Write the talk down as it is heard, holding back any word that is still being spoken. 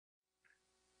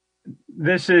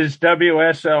This is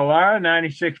WSLR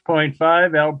 96.5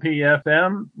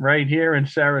 LPFM right here in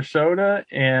Sarasota,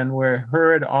 and we're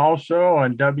heard also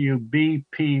on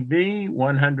WBPV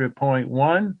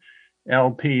 100.1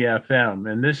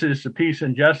 LPFM. And this is the Peace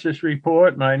and Justice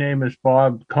Report. My name is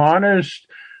Bob Connors.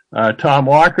 Tom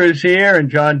Walker's here, and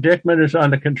John Dickman is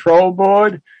on the control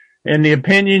board. And the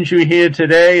opinions you hear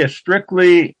today are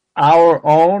strictly our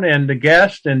own and the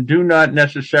guest, and do not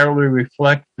necessarily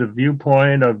reflect the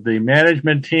viewpoint of the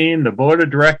management team, the board of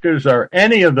directors, or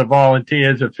any of the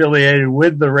volunteers affiliated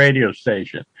with the radio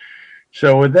station.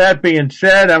 So with that being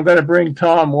said, I'm going to bring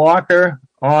Tom Walker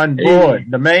on board,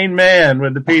 the main man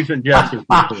with the Peace and Justice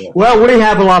Report. Well, we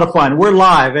have a lot of fun. We're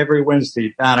live every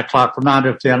Wednesday, 9 o'clock from 9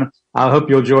 to 10. I hope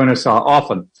you'll join us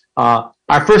often. Our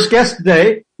first guest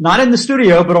today, not in the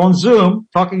studio, but on Zoom,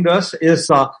 talking to us is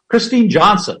Christine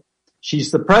Johnson.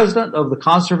 She's the president of the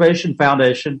Conservation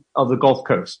Foundation of the Gulf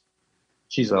Coast.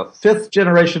 She's a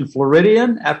fifth-generation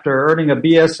Floridian after earning a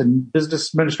BS in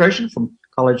Business Administration from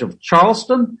College of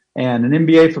Charleston and an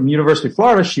MBA from University of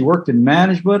Florida. She worked in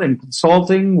management and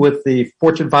consulting with the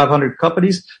Fortune 500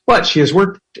 companies, but she has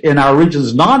worked in our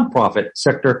region's nonprofit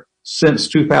sector since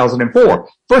 2004.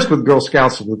 First with Girl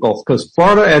Scouts of the Gulf Coast of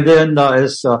Florida, and then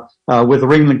with the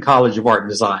Ringling College of Art and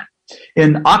Design.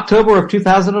 In October of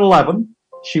 2011,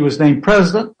 she was named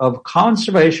president of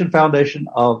Conservation Foundation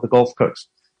of the Gulf Coast.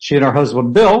 She and her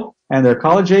husband, Bill, and their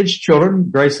college-age children,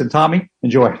 Grace and Tommy,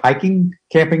 enjoy hiking,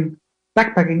 camping,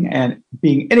 backpacking, and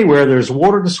being anywhere there's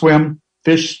water to swim,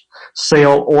 fish,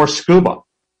 sail, or scuba.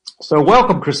 So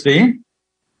welcome, Christine.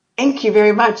 Thank you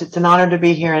very much. It's an honor to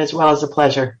be here, as well as a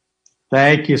pleasure.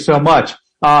 Thank you so much.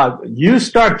 Tell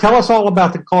us all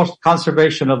about the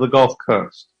conservation of the Gulf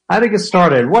Coast. How did it get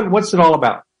started? What's it all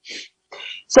about?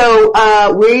 So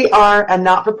we are a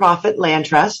not-for-profit land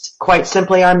trust. Quite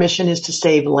simply, our mission is to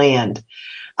save land.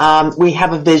 We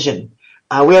have a vision.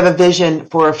 We have a vision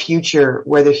for a future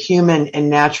where the human and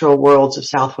natural worlds of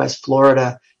Southwest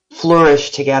Florida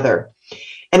flourish together.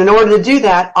 And in order to do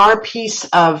that, our piece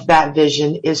of that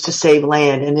vision is to save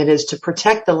land, and it is to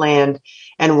protect the land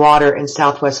and water in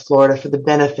Southwest Florida for the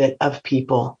benefit of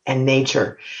people and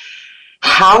nature.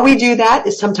 How we do that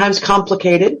is sometimes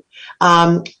complicated.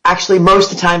 Actually,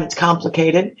 most of the time it's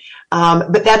complicated.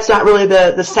 But that's not really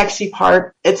the sexy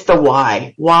part. It's the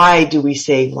why. Why do we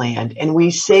save land? And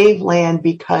we save land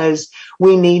because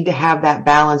we need to have that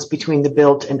balance between the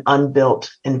built and unbuilt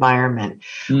environment.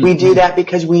 Mm-hmm. We do that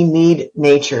because we need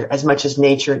nature as much as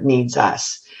nature needs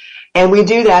us. And we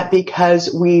do that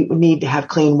because we need to have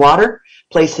clean water,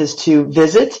 places to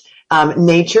visit,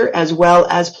 nature, as well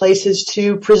as places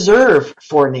to preserve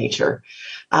for nature.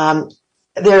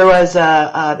 There was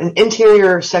an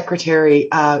interior secretary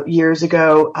years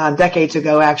ago, decades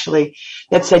ago actually,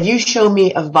 that said, you show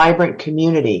me a vibrant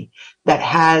community that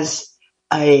has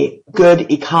a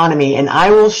good economy, and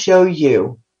I will show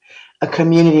you a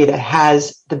community that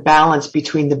has the balance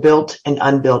between the built and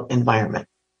unbuilt environment.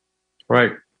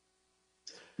 Right.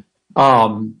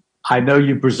 I know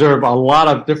you preserve a lot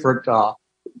of different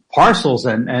parcels,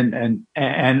 and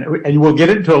we'll get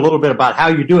into a little bit about how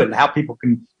you do it and how people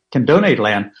can donate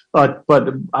land. But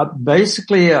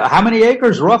basically, how many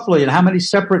acres roughly, and how many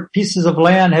separate pieces of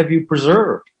land have you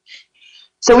preserved?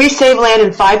 So we save land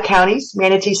in 5 counties: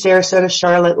 Manatee, Sarasota,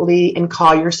 Charlotte, Lee, and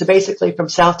Collier. So basically from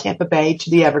South Tampa Bay to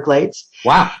the Everglades.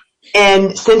 Wow.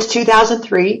 And since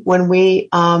 2003, when we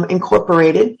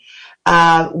incorporated,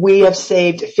 we have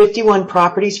saved 51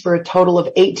 properties for a total of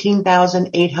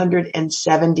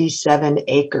 18,877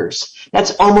 acres.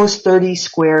 That's almost 30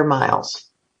 square miles.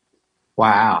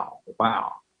 Wow.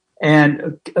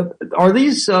 And are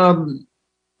these all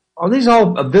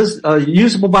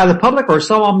usable by the public, or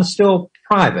some of them still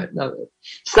private?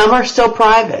 Some are still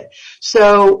private.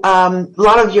 So a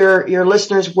lot of your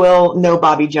listeners will know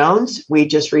Bobby Jones. We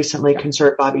just recently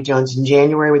conserved Bobby Jones in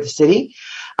January with the city.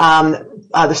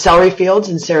 The celery fields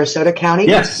in Sarasota County.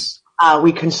 Yes.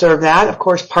 We conserve that, of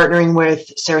course, partnering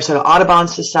with Sarasota Audubon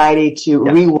Society to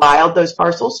rewild those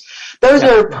parcels. Those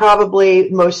are probably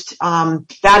most,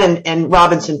 that and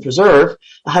Robinson Preserve,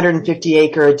 150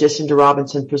 acre addition to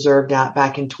Robinson Preserve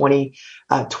back in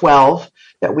 2012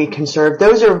 that we conserved.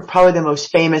 Those are probably the most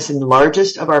famous and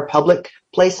largest of our public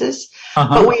places.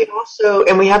 But we also,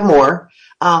 and we have more,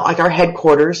 like our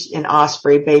headquarters in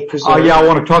Osprey Bay Preserve. Oh yeah, I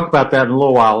want to talk about that in a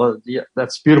little while.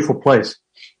 That's a beautiful place.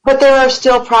 But there are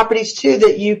still properties too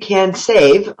that you can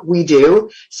save. We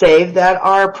do save that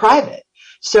are private.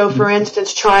 So for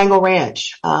instance, Triangle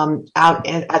Ranch, out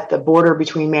at the border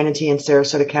between Manatee and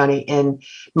Sarasota County in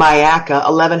Mayaca,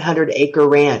 1,100 acre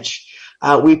ranch.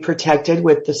 We protected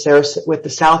with the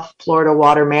South Florida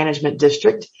Water Management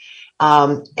District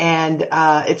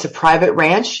It's a private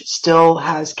ranch, still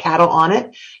has cattle on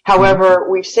it. However,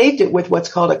 we've saved it with what's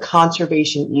called a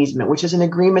conservation easement, which is an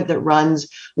agreement that runs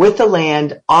with the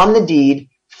land on the deed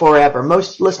forever.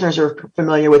 Most listeners are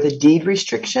familiar with a deed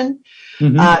restriction.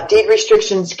 Deed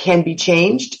restrictions can be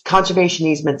changed. Conservation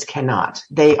easements cannot.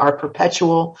 They are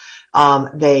perpetual.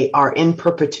 They are in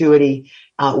perpetuity.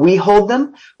 We hold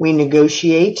them. We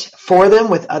negotiate for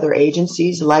them with other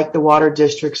agencies like the water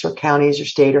districts or counties or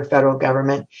state or federal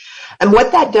government. And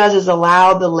what that does is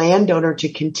allow the landowner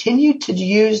to continue to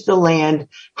use the land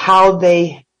how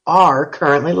they are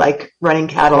currently, like running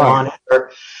cattle on it.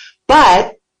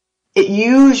 But it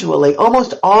usually,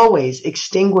 almost always,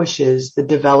 extinguishes the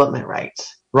development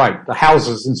rights. Right, the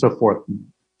houses and so forth,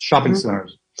 shopping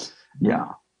centers. Yeah.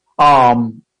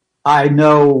 I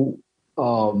know,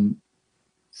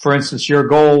 for instance, your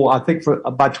goal, I think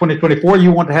by 2024,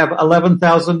 you want to have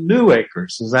 11,000 new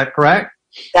acres. Is that correct?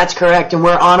 That's correct. And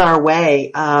we're on our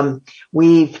way.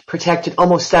 We've protected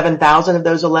almost 7,000 of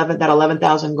those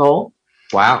 11,000 goal.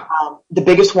 Wow. The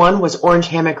biggest one was Orange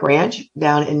Hammock Ranch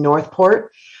down in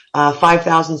Northport,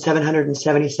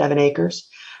 5,777 acres.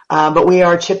 But we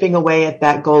are chipping away at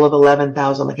that goal of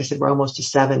 11,000. Like I said, we're almost to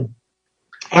 7.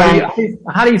 How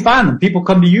do you find them? People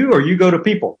come to you or you go to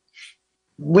people?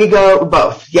 We go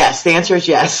both. Yes. The answer is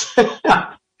yes. We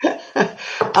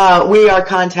are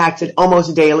contacted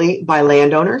almost daily by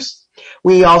landowners.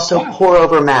 We also pour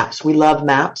over maps. We love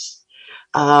maps.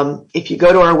 If you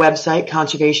go to our website,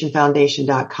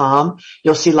 conservationfoundation.com,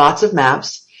 you'll see lots of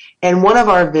maps. And one of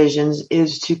our visions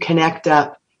is to connect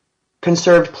up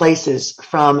conserved places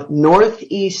from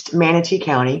northeast Manatee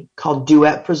County, called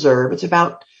Duet Preserve. It's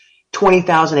about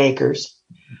 20,000 acres,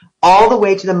 all the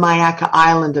way to the Myakka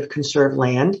Island of conserved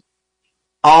land,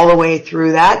 all the way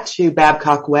through that to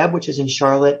Babcock Webb, which is in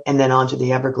Charlotte, and then on to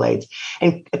the Everglades.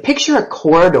 And picture a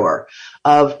corridor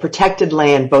of protected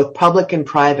land, both public and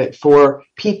private, for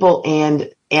people and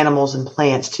animals and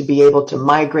plants to be able to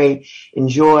migrate,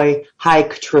 enjoy,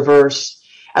 hike, traverse,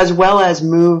 as well as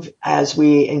move as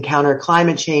we encounter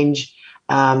climate change.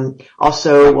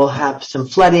 Also, we'll have some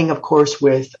flooding, of course,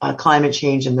 with climate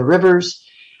change in the rivers.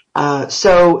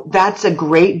 So that's a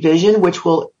great vision, which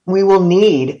we will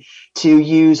need to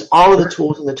use all of the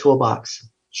tools in the toolbox.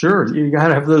 Sure. You got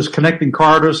to have those connecting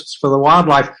corridors for the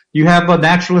wildlife. You have a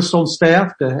naturalist on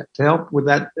staff to help with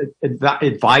that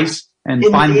advice and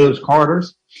finding those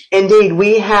corridors? Indeed.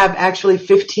 We have actually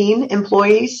 15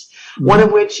 employees, one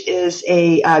of which is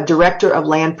a director of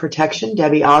land protection,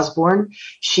 Debbie Osborne.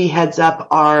 She heads up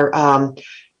our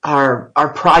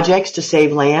projects to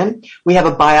save land. We have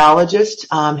a biologist.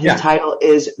 His title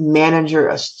is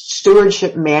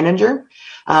stewardship manager.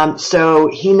 So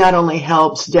he not only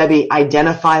helps Debbie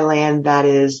identify land that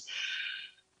is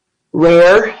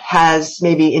rare, has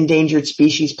maybe endangered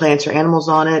species, plants or animals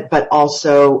on it, but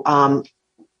also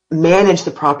manage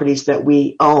the properties that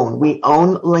we own. We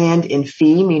own land in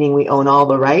fee, meaning we own all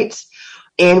the rights,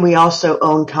 and we also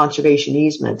own conservation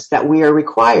easements that we are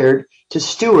required to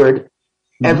steward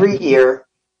every year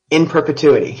in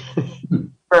perpetuity,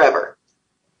 forever.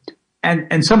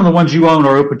 And some of the ones you own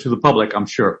are open to the public, I'm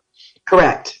sure.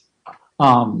 Correct.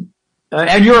 And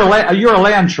you're a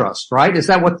land trust, right? Is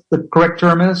that what the correct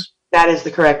term is? That is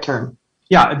the correct term.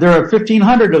 Yeah, there are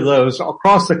 1,500 of those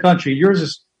across the country. Yours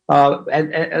is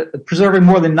preserving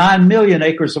more than 9 million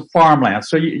acres of farmland.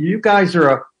 So you guys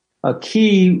are a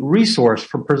key resource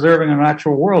for preserving a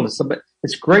natural world.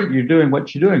 It's great you're doing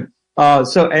what you're doing.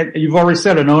 And you've already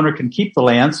said an owner can keep the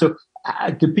land. So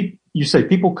you say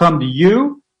people come to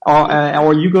you,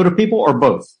 or you go to people, or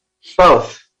both?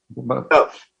 Both.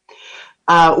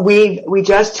 We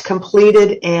just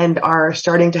completed and are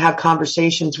starting to have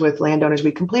conversations with landowners.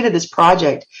 We completed this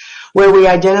project where we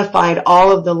identified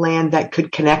all of the land that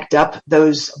could connect up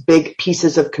those big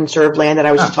pieces of conserved land that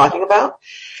I was just talking about.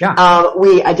 Yeah.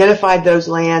 We identified those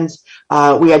lands.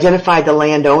 We identified the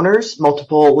landowners,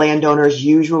 multiple landowners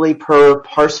usually per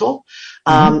parcel.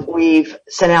 We've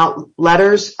sent out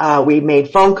letters. We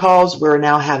made phone calls. We're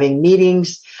now having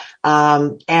meetings.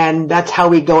 And that's how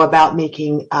we go about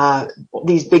making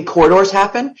these big corridors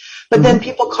happen. But then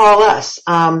people call us.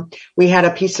 We had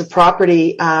a piece of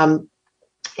property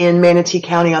in Manatee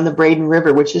County on the Braden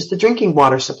River, which is the drinking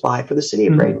water supply for the city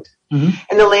of Braden.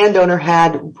 And the landowner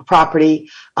had property,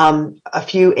 a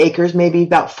few acres, maybe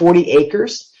about 40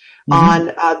 acres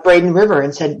on Braden River,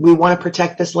 and said, we want to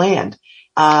protect this land.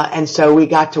 And so we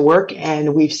got to work,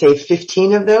 and we've saved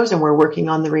 15 of those, and we're working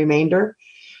on the remainder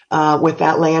with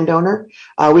that landowner.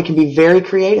 We can be very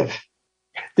creative.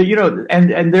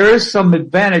 And there is some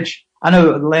advantage. I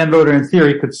know a landowner in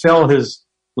theory could sell his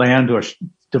land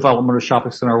to development or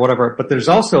shopping center or whatever. But there's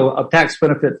also a tax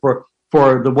benefit for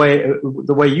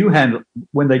the way you handle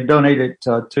when they donate it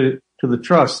to the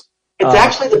trust. It's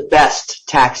actually the best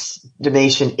tax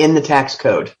donation in the tax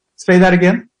code. Say that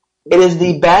again. It is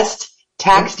the best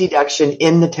tax deduction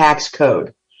in the tax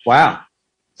code. Wow.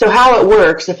 So how it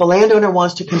works, if a landowner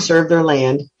wants to conserve their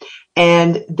land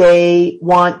and they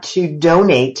want to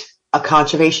donate a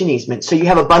conservation easement, so you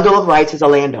have a bundle of rights as a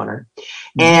landowner,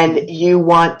 and you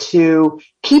want to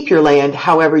keep your land,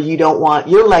 however, you don't want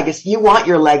your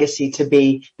legacy to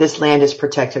be this land is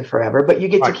protected forever, but you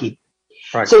get to keep it.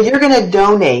 Right. So you're going to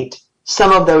donate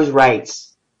some of those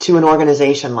rights to an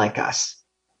organization like us.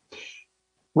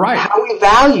 Right. How we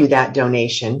value that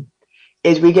donation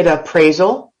is we get an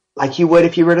appraisal, like you would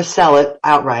if you were to sell it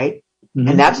outright,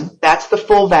 and that's the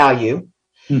full value.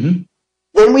 Then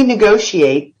we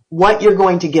negotiate what you're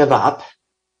going to give up,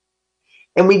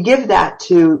 and we give that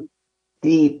to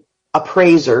the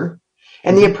appraiser,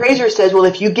 and the appraiser says, well,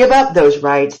 if you give up those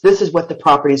rights, this is what the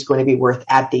property is going to be worth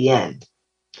at the end.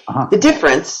 The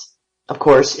difference, of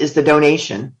course, is the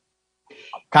donation.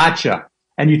 Gotcha.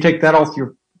 And you take that off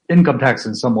your income tax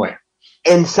in some way.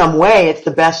 In some way, it's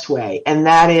the best way. And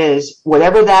that is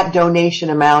whatever that donation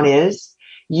amount is,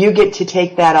 you get to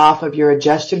take that off of your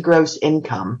adjusted gross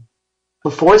income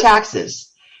before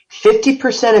taxes,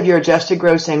 50% of your adjusted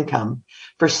gross income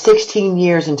for 16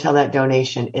 years until that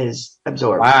donation is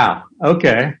absorbed. Wow.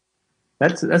 Okay.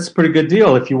 That's a pretty good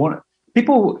deal. If you want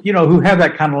people, who have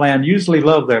that kind of land usually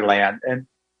love their land, and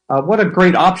what a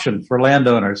great option for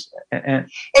landowners. And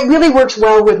it really works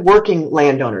well with working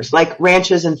landowners like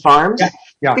ranches and farms.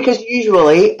 Yeah. Because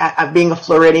usually, being a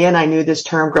Floridian, I knew this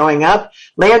term growing up,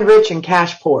 land rich and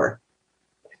cash poor.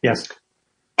 Yes.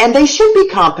 And they should be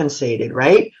compensated,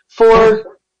 right,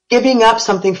 for giving up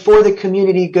something for the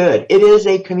community good. It is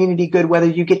a community good whether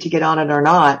you get to get on it or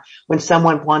not when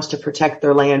someone wants to protect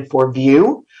their land for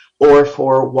view or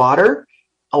for water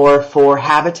or for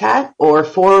habitat or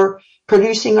for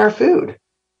producing our food.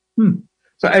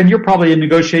 So, and you're probably in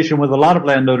negotiation with a lot of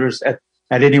landowners at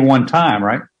any one time,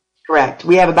 right? Correct.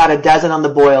 We have about a dozen on the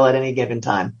boil at any given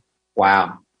time.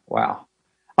 Wow. Well,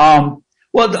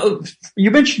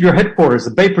 you mentioned your headquarters,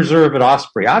 the Bay Preserve at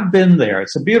Osprey. I've been there.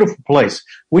 It's a beautiful place.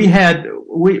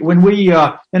 When we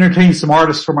entertained some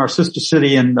artists from our sister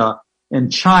city in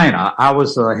China, I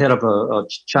was head of a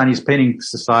Chinese painting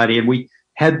society, and we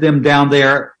had them down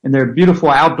there in their beautiful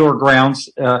outdoor grounds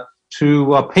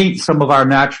to paint some of our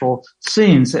natural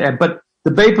scenes. But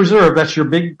the Bay Preserve, that's your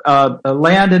big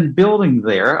land and building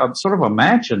there, sort of a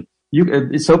mansion.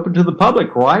 It's open to the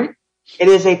public, right? It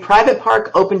is a private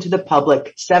park open to the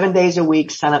public 7 days a week,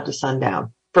 sun up to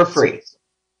sundown, for free.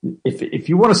 If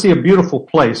you want to see a beautiful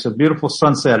place, a beautiful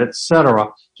sunset, etc.,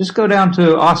 just go down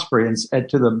to Osprey and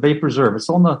to the Bay Preserve. It's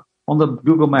on the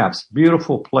Google Maps.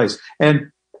 Beautiful place.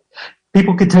 And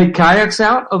people can take kayaks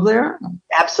out of there?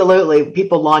 Absolutely.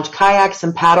 People launch kayaks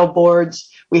and paddle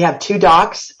boards. We have 2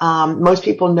 docks. Most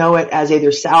people know it as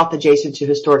either south adjacent to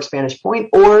historic Spanish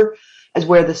Point or as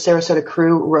where the Sarasota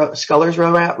crew scullers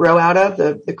row out of,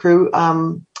 the crew.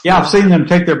 Yeah, I've seen them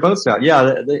take their boats out.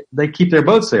 Yeah, they keep their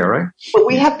boats there, right? But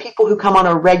we have people who come on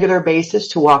a regular basis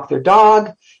to walk their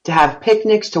dog, to have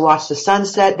picnics, to watch the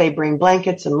sunset. They bring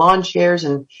blankets and lawn chairs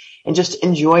and just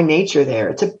enjoy nature there.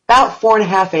 It's about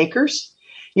 4.5 acres.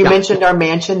 You mentioned our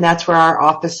mansion. That's where our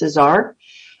offices are.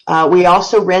 We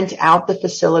also rent out the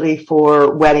facility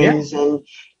for weddings and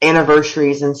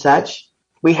anniversaries and such.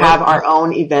 We have our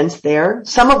own events there,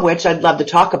 some of which I'd love to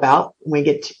talk about when we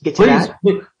get to that.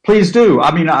 Please do.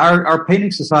 I mean, our painting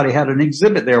society had an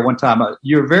exhibit there one time.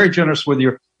 You're very generous with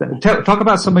talk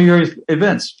about some of your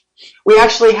events. We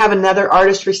actually have another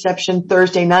artist reception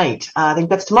Thursday night. I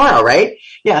think that's tomorrow, right?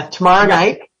 Yeah, tomorrow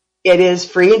night. It is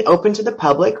free and open to the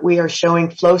public. We are showing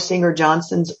Flo Singer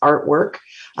Johnson's artwork.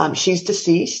 She's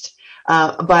deceased.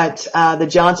 But the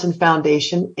Johnson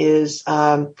Foundation is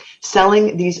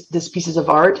selling these pieces of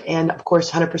art, and of course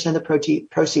 100% of the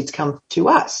proceeds come to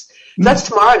us. So that's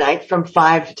tomorrow night from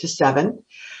 5 to 7.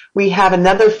 We have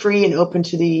another free and open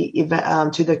to the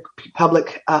event, to the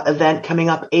public event coming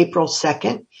up April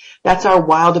 2nd. That's our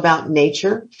Wild About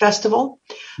Nature Festival.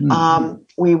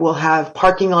 We will have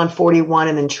parking on 41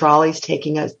 and then trolleys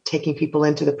taking people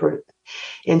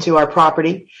into our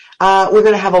property. We're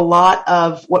going to have a lot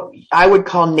of what I would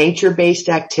call nature-based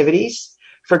activities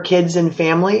for kids and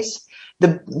families.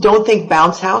 Don't think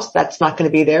bounce house. That's not going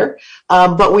to be there.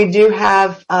 But we do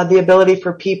have the ability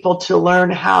for people to learn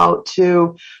how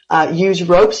to use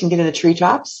ropes and get into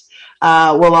treetops.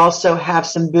 We'll also have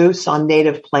some booths on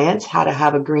native plants, how to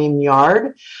have a green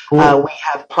yard. Cool. We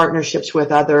have partnerships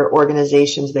with other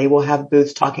organizations. They will have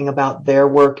booths talking about their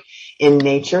work in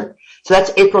nature. So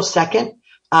that's April 2nd.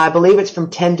 I believe it's from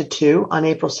 10 to 2 on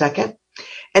April 2nd.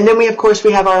 And then we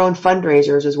have our own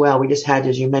fundraisers as well. We just had,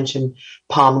 as you mentioned,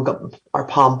 our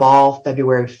Palm Ball,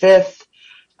 February 5th.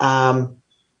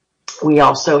 We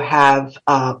also have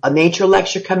a nature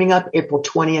lecture coming up April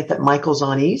 20th at Michael's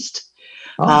on East.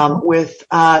 With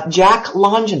Jack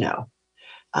Longino.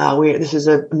 This is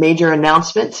a major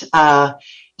announcement.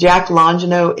 Jack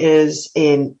Longino is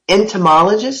an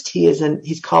entomologist.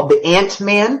 He's called the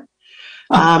Ant-Man.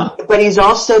 But he's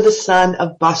also the son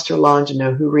of Buster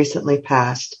Longino, who recently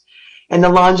passed. And the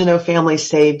Longino family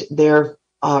saved their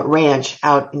ranch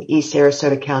out in East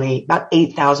Sarasota County, about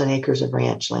 8,000 acres of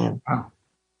ranch land. Wow.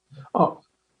 Oh,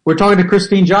 we're talking to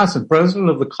Christine Johnson, president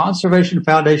of the Conservation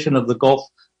Foundation of the Gulf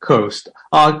Coast.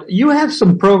 You have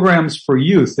some programs for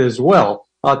youth as well.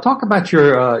 Talk about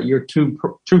your two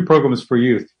programs for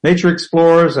youth, Nature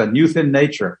Explorers and Youth in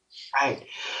Nature. Right.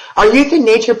 Our Youth in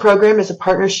Nature program is a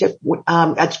partnership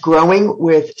that's growing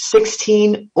with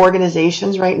 16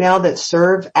 organizations right now that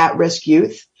serve at-risk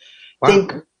youth. Wow.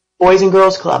 Think Boys and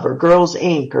Girls Club or Girls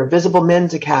Inc. or Visible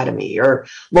Men's Academy or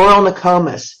Laurel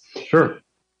Nokomis. Sure.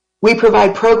 We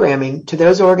provide programming to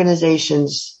those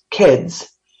organizations' kids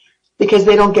because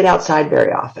they don't get outside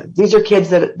very often. These are kids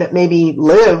that maybe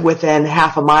live within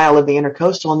half a mile of the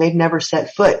Intercoastal and they've never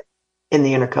set foot in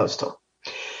the Intercoastal.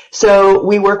 So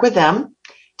we work with them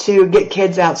to get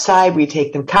kids outside. We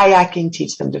take them kayaking,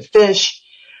 teach them to fish,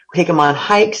 we take them on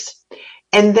hikes.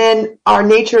 And then our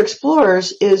Nature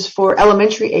Explorers is for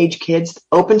elementary age kids,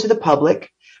 open to the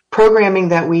public, programming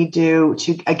that we do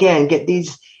to, again, get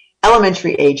these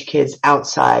elementary age kids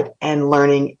outside and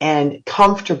learning and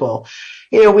comfortable.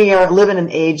 You know, we are living in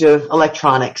an age of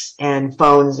electronics and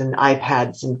phones and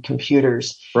iPads and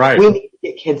computers. Right. We need to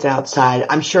get kids outside.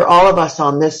 I'm sure all of us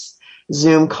on this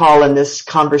Zoom call and this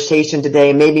conversation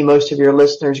today, maybe most of your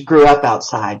listeners grew up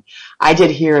outside. I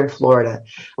did here in Florida.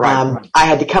 Right. I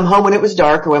had to come home when it was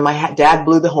dark or when my dad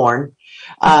blew the horn.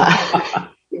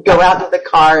 Go out to the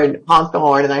car and honk the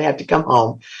horn and I have to come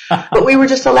home. But we were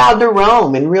just allowed to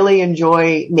roam and really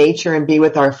enjoy nature and be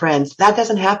with our friends. That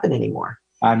doesn't happen anymore.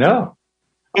 I know.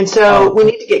 And so we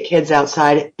need to get kids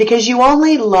outside because you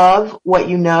only love what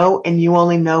you know and you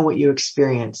only know what you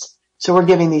experience. So we're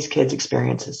giving these kids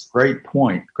experiences. Great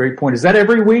point. Great point. Is that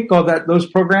every week, all those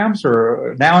programs,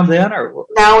 or now and then? Or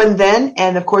now and then.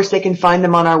 And of course, they can find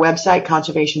them on our website,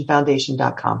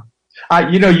 conservationfoundation.com.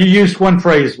 You used one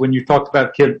phrase when you talked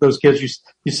about those kids.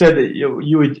 You said that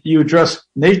you address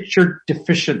nature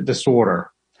deficient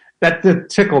disorder. That did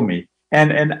tickle me.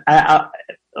 And a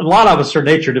lot of us are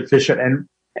nature deficient,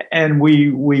 and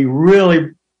we really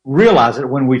realize it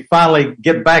when we finally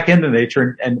get back into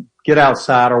nature and get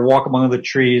outside or walk among the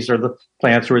trees or the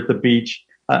plants or at the beach.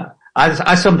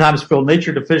 I sometimes feel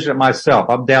nature deficient myself.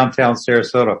 I'm downtown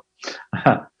Sarasota,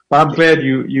 but I'm glad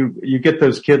you get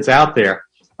those kids out there.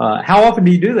 How often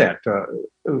do you do that?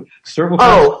 Several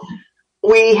times?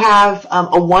 We have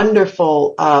a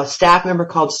wonderful staff member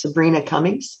called Sabrina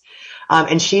Cummings,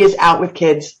 and she is out with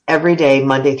kids every day,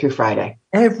 Monday through Friday.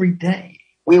 Every day.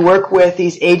 We work with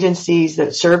these agencies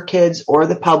that serve kids or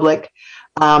the public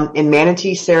in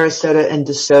Manatee, Sarasota, and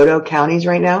DeSoto counties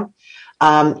right now.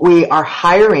 We are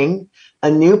hiring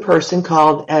a new person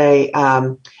called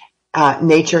a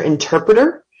nature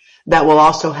interpreter that will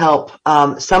also help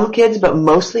some kids, but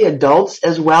mostly adults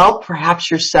as well, perhaps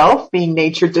yourself being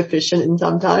nature deficient in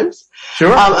sometimes.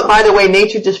 Sure. By the way,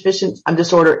 nature deficient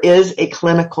disorder is a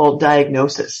clinical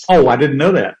diagnosis. Oh, I didn't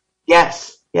know that.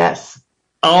 Yes.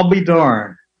 I'll be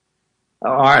darned.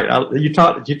 All right. You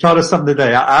taught us something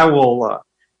today. I'll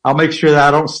make sure that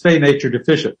I don't stay nature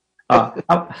deficient. I'm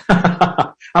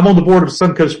on the board of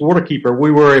Suncoast Waterkeeper.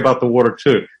 We worry about the water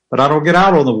too, but I don't get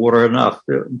out on the water enough.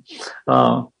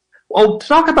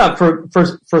 Talk about for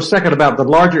a second about the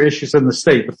larger issues in the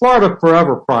state. The Florida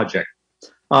Forever Project.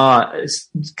 The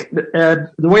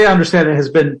way I understand it has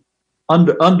been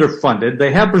underfunded.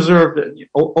 They have preserved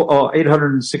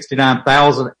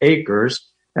 869,000 acres,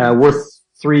 worth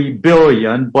 $3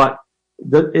 billion, but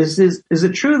is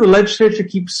it true the legislature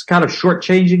keeps kind of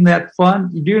shortchanging that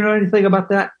fund? Do you know anything about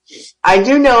that? I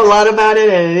do know a lot about it,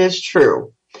 and it is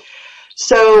true.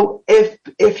 So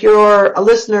if your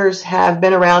listeners have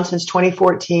been around since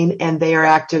 2014 and they are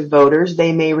active voters,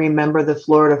 they may remember the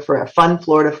Florida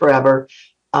Forever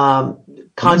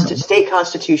state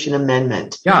constitution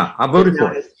amendment. Yeah, I voted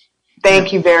for it.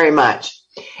 Thank you very much.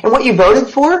 And what you voted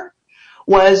for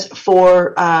was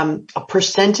for a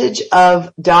percentage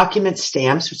of document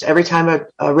stamps, which every time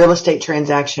a real estate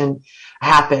transaction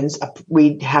happens,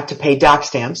 we have to pay doc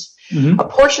stamps. Mm-hmm. A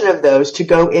portion of those to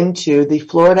go into the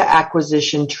Florida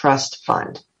Acquisition Trust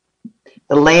Fund,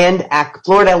 the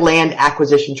Florida Land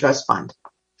Acquisition Trust Fund,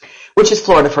 which is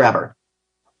Florida Forever.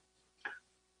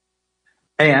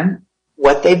 And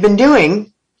what they've been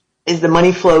doing is the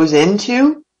money flows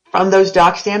from those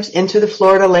doc stamps into the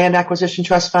Florida Land Acquisition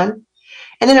Trust Fund,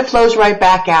 and then it flows right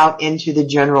back out into the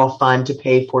general fund to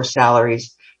pay for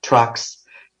salaries, trucks,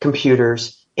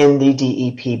 computers in the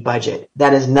DEP budget.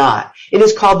 That is not. It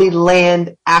is called the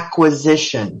Land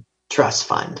Acquisition Trust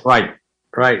Fund. Right.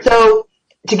 So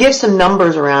to give some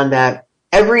numbers around that,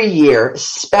 every year,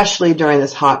 especially during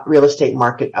this hot real estate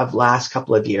market of last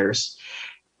couple of years,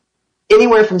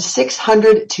 anywhere from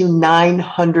 600 to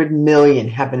 900 million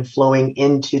have been flowing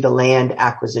into the Land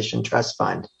Acquisition Trust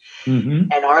Fund.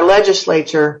 Mm-hmm. And our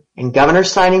legislature and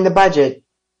governors signing the budget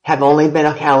have only been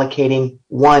allocating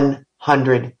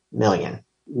 100 million.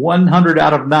 100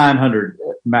 out of 900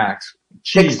 max.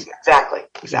 Jeez.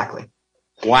 Exactly.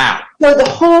 Wow. So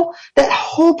that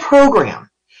whole program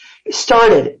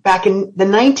started back in the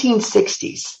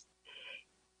 1960s.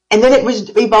 And then it was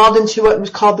evolved into what was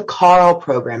called the Carl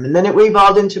program. And then it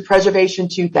evolved into Preservation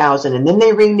 2000. And then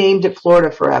they renamed it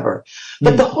Florida Forever.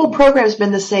 But the whole program has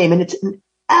been the same. And it's an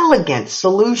elegant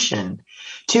solution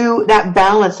to that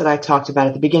balance that I talked about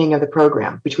at the beginning of the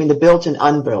program between the built and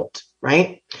unbuilt,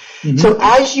 right? Mm-hmm. So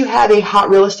as you have a hot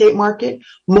real estate market,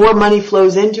 more money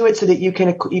flows into it so that you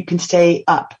can stay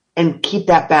up and keep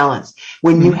that balance.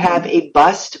 When you have a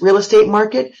bust real estate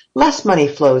market, less money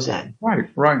flows in.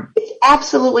 Right. It's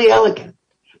absolutely elegant.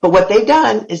 But what they've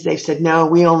done is they've said, no,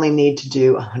 we only need to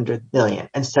do 100 billion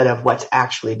instead of what's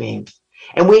actually being.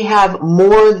 And we have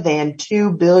more than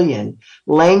 2 billion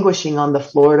languishing on the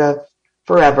Florida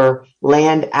Forever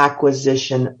land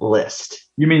acquisition list.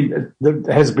 You mean that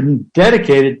has been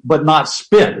dedicated but not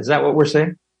spent? Is that what we're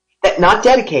saying? That not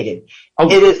dedicated. Oh.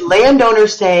 It is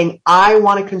landowners saying, I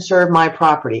want to conserve my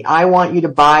property. I want you to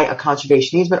buy a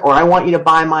conservation easement, or I want you to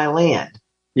buy my land.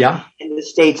 Yeah. And the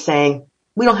state saying,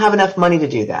 we don't have enough money to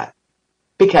do that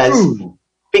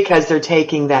because they're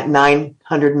taking that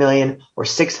 900 million or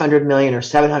 600 million or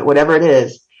 700, whatever it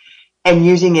is, and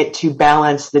using it to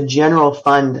balance the general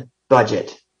fund budget.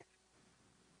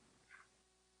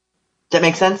 Does that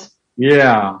make sense?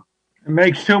 Yeah. It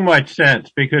makes too much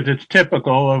sense because it's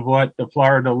typical of what the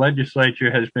Florida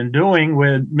legislature has been doing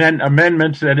with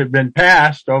amendments that have been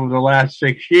passed over the last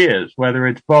 6 years, whether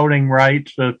it's voting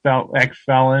rights for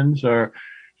ex-felons or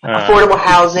affordable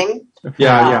housing.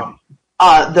 Yeah.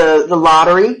 The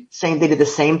lottery, they did the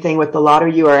same thing with the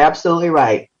lottery. You are absolutely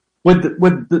right.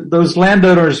 With those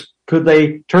landowners, could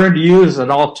they turn to you as an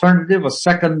alternative, a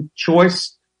second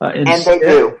choice? And they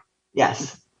do.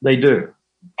 Yes. They do.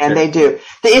 And they do.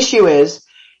 The issue is,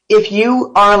 if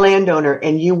you are a landowner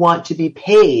and you want to be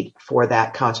paid for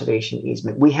that conservation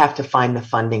easement, we have to find the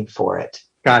funding for it.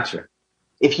 Gotcha.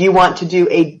 If you want to do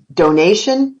a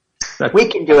donation, we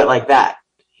can do it like that.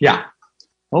 Yeah.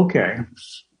 Okay.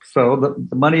 So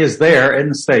the money is there in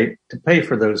the state to pay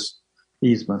for those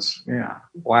easements. Yeah.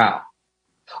 Wow.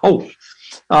 Oh,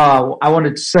 I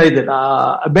wanted to say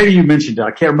that maybe you mentioned it.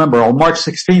 I can't remember. On March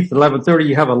 16th at 11:30,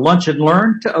 you have a lunch and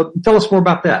learn. Tell us more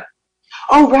about that.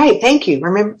 Oh, right. Thank you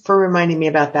for reminding me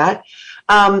about that.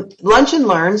 Lunch and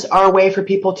learns are a way for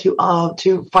people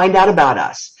to find out about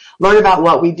us, learn about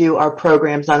what we do, our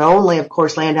programs, not only, of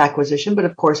course, land acquisition, but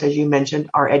of course, as you mentioned,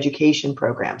 our education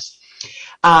programs.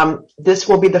 This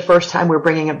will be the first time we're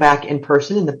bringing it back in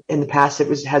person. In the past,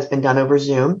 has been done over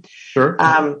Zoom. Sure.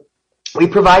 We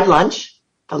provide lunch,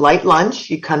 a light lunch.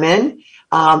 You come in.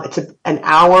 It's an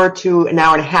hour to an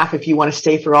hour and a half if you want to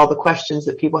stay for all the questions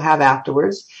that people have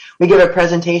afterwards. We give a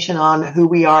presentation on who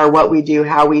we are, what we do,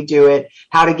 how we do it,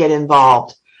 how to get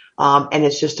involved. And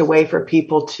it's just a way for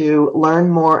people to learn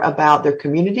more about their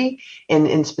community and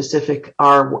in specific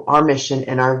our mission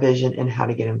and our vision and how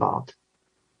to get involved.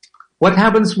 What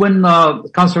happens when the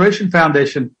Conservation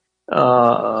Foundation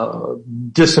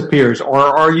disappears, or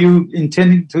are you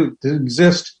intending to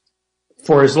exist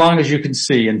for as long as you can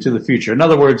see into the future? In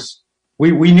other words,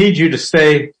 we need you to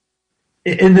stay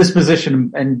in this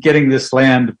position and getting this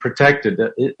land protected.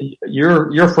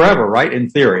 You're forever, right? In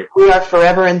theory. We are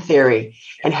forever in theory.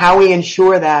 And how we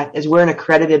ensure that is we're an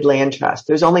accredited land trust.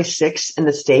 There's only 6 in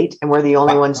the state, and we're the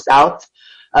only one south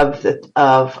of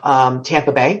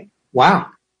Tampa Bay. Wow.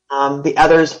 The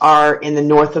others are in the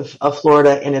north of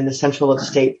Florida and in the central of the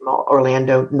state,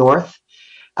 Orlando north.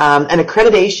 And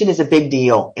accreditation is a big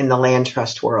deal in the land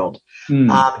trust world.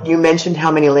 You mentioned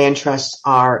how many land trusts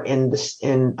are in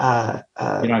the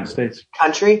United States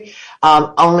country.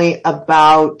 Only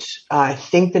about, I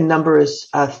think the number is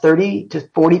 30 to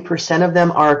 40% of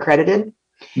them are accredited.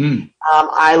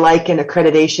 I liken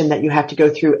accreditation that you have to go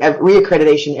through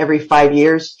reaccreditation every 5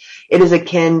 years. It is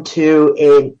akin to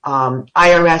a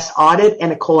IRS audit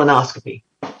and a colonoscopy.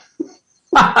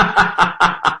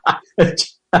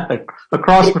 A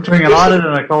cross between an audit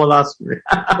and a colonoscopy.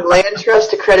 The Land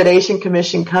Trust Accreditation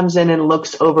Commission comes in and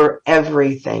looks over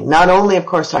everything. Not only, of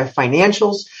course, our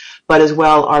financials, but as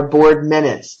well our board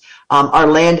minutes, our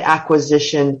land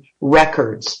acquisition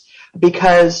records.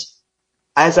 Because,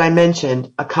 as I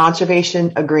mentioned, a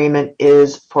conservation agreement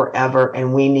is forever,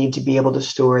 and we need to be able to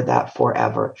steward that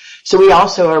forever. So we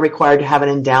also are required to have an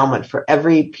endowment for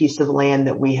every piece of land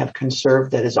that we have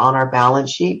conserved that is on our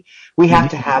balance sheet. We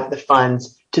have to have the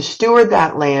funds to steward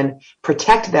that land,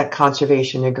 protect that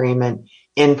conservation agreement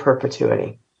in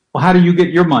perpetuity. Well, how do you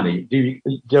get your money? Do you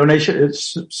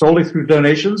it's solely through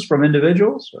donations from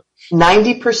individuals?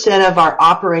 90% of our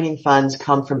operating funds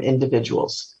come from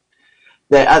individuals.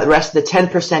 The rest of the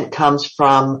 10% comes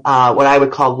from what I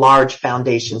would call large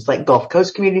foundations, like Gulf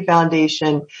Coast Community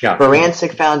Foundation,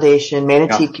 Baransik Foundation,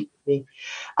 Manatee Community.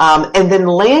 And then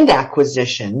land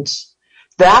acquisitions,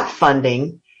 that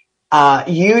funding,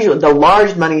 usually the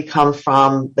large money comes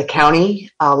from the county,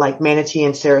 like Manatee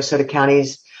and Sarasota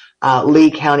counties,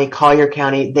 Lee County, Collier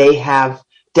County. They have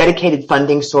dedicated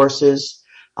funding sources.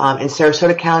 In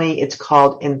Sarasota County, it's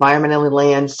called Environmentally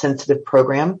Land Sensitive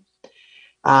Program.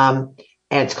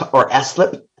 And it's or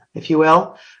SLIP, if you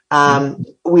will.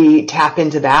 We tap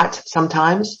into that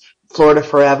sometimes. Florida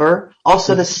Forever.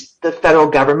 Also, the federal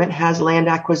government has land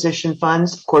acquisition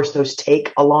funds. Of course, those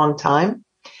take a long time.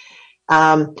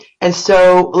 And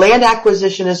so land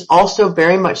acquisition is also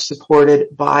very much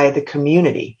supported by the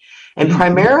community. And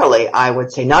primarily, I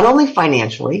would say, not only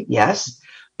financially, yes,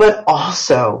 but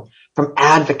also from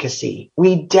advocacy.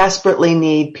 We desperately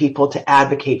need people to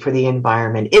advocate for the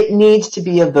environment. It needs to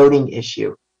be a voting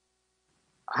issue.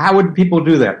 How would people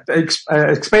do that?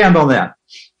 Expand on that.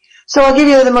 So I'll give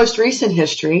you the most recent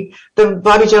history, the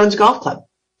Bobby Jones Golf Club.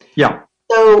 Yeah.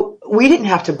 So we didn't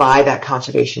have to buy that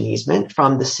conservation easement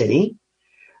from the city.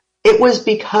 It was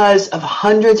because of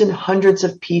hundreds and hundreds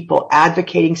of people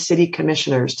advocating city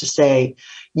commissioners to say,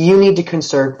 you need to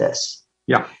conserve this.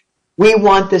 Yeah. We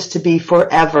want this to be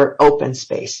forever open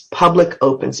space, public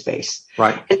open space.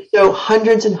 Right. And so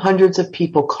hundreds and hundreds of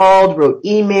people called, wrote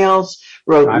emails,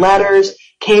 wrote letters,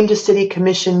 came to city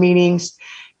commission meetings.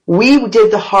 We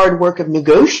did the hard work of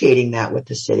negotiating that with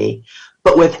the city.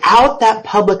 But without that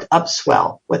public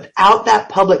upswell, without that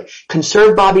public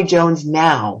Conserve Bobby Jones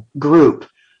Now group,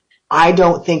 I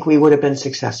don't think we would have been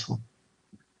successful.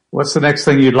 What's the next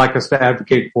thing you'd like us to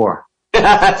advocate for?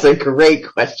 That's a great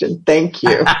question. Thank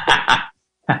you.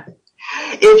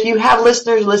 If you have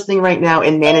listeners listening right now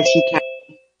in Manatee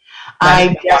County,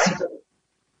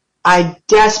 I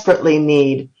desperately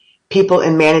need people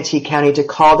in Manatee County to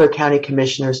call their county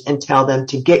commissioners and tell them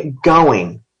to get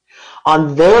going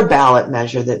on their ballot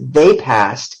measure that they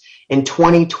passed in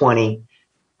 2020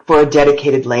 for a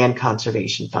dedicated land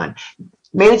conservation fund.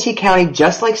 Manatee County,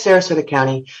 just like Sarasota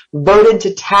County, voted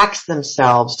to tax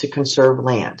themselves to conserve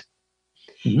land.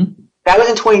 That was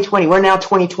in 2020. We're now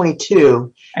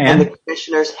 2022, and the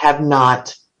commissioners have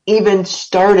not even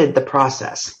started the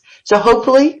process. So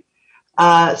hopefully,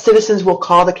 citizens will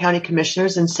call the county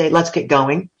commissioners and say, let's get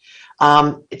going.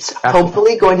 It's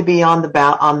hopefully going to be on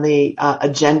the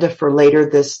agenda for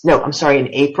in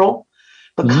April.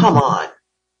 But come on.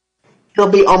 It'll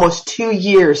be almost 2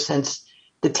 years since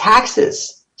the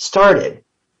taxes started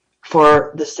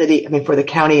for the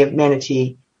county of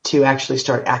Manatee to actually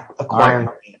start acquiring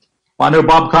land. Well, I know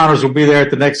Bob Connors will be there at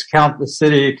the next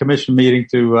city commission meeting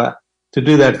to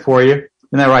do that for you. Isn't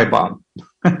that right, Bob?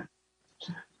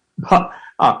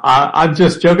 I'm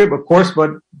just joking, of course,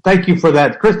 but thank you for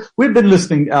that. Chris, we've been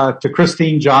listening to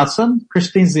Christine Johnson.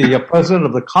 Christine's the president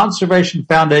of the Conservation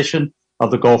Foundation of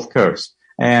the Gulf Coast.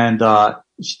 And her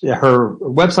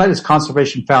website is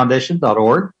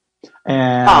conservationfoundation.org.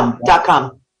 And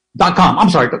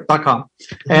 .com.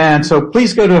 And so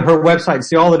please go to her website and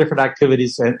see all the different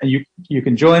activities, and you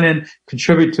can join in,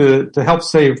 contribute to help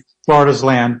save Florida's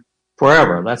land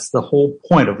forever. That's the whole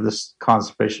point of this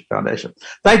Conservation Foundation.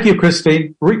 Thank you,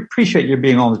 Christine. We appreciate you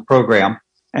being on the program,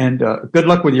 and good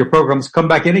luck with your programs. Come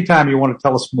back anytime you want to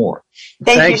tell us more.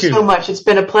 Thank you so much. It's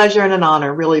been a pleasure and an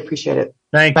honor. Really appreciate it.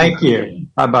 Thank you.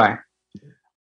 Bye-bye.